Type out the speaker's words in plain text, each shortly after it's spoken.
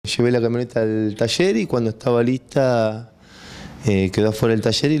llevé la camioneta al taller y cuando estaba lista quedó afuera del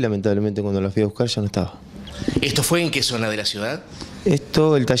taller y lamentablemente cuando la fui a buscar ya no estaba. ¿Esto fue en qué zona de la ciudad?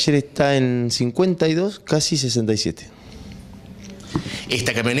 El taller está en 52, casi 67.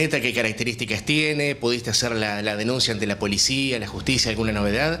 ¿Esta camioneta qué características tiene? ¿Pudiste hacer la denuncia ante la policía, la justicia, alguna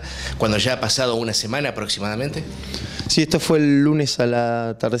novedad? Cuando ya ha pasado una semana aproximadamente. Sí, esto fue el lunes a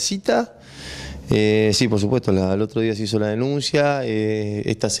la tardecita. Sí, por supuesto, al otro día se hizo la denuncia.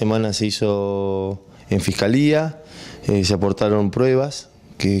 Esta semana se hizo en fiscalía. Se aportaron pruebas,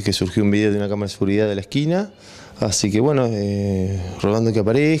 que surgió un video de una cámara de seguridad de la esquina. Así que bueno, rogando que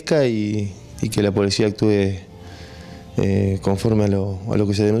aparezca y que la policía actúe conforme a lo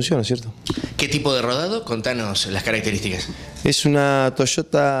que se denunció, ¿no es cierto? ¿Qué tipo de rodado? Contanos las características. Es una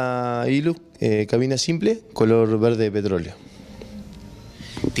Toyota Hilux, cabina simple, color verde petróleo.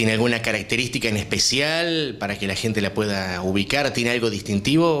 ¿Tiene alguna característica en especial para que la gente la pueda ubicar? ¿Tiene algo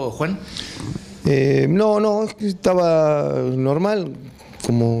distintivo, Juan? No, estaba normal,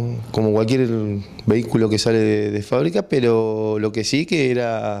 como cualquier vehículo que sale de fábrica, pero lo que sí que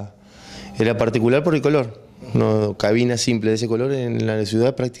era particular por el color. No, cabina simple de ese color en la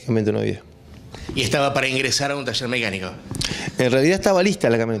ciudad prácticamente no había. ¿Y estaba para ingresar a un taller mecánico? En realidad estaba lista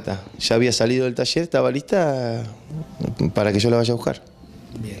la camioneta, ya había salido del taller, estaba lista para que yo la vaya a buscar.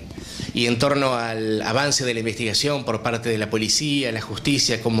 Bien. Y en torno al avance de la investigación por parte de la policía, la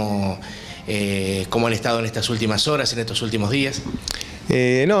justicia, ¿cómo han estado en estas últimas horas, en estos últimos días?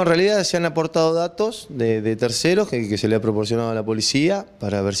 No, en realidad se han aportado datos de terceros que se le ha proporcionado a la policía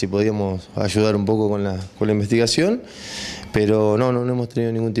para ver si podíamos ayudar un poco con la investigación, pero no hemos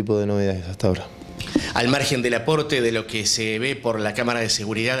tenido ningún tipo de novedades hasta ahora. Al margen del aporte de lo que se ve por la cámara de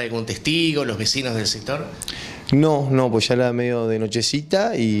seguridad, ¿algún testigo, los vecinos del sector? No, pues ya era medio de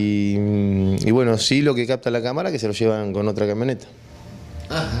nochecita y bueno, sí lo que capta la cámara que se lo llevan con otra camioneta.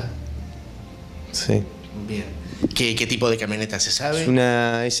 Ajá. Sí. Bien. ¿Qué tipo de camioneta se sabe? Es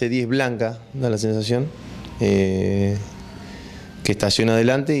una S10 blanca, da la sensación, que estaciona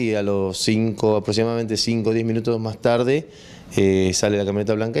adelante y a los aproximadamente 5 o 10 minutos más tarde sale la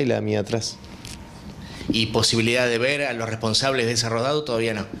camioneta blanca y la mía atrás. ¿Y posibilidad de ver a los responsables de ese rodado?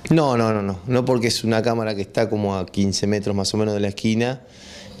 Todavía no. No, porque es una cámara que está como a 15 metros más o menos de la esquina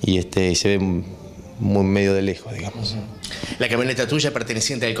y se ve muy medio de lejos, digamos. ¿La camioneta tuya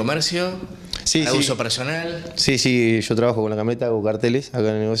perteneciente al comercio? Sí, ¿A uso personal? Sí, yo trabajo con la camioneta, hago carteles acá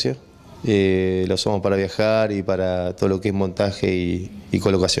en el negocio. Lo usamos para viajar y para todo lo que es montaje y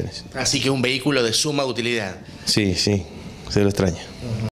colocaciones. Así que un vehículo de suma utilidad. Sí, se lo extraña.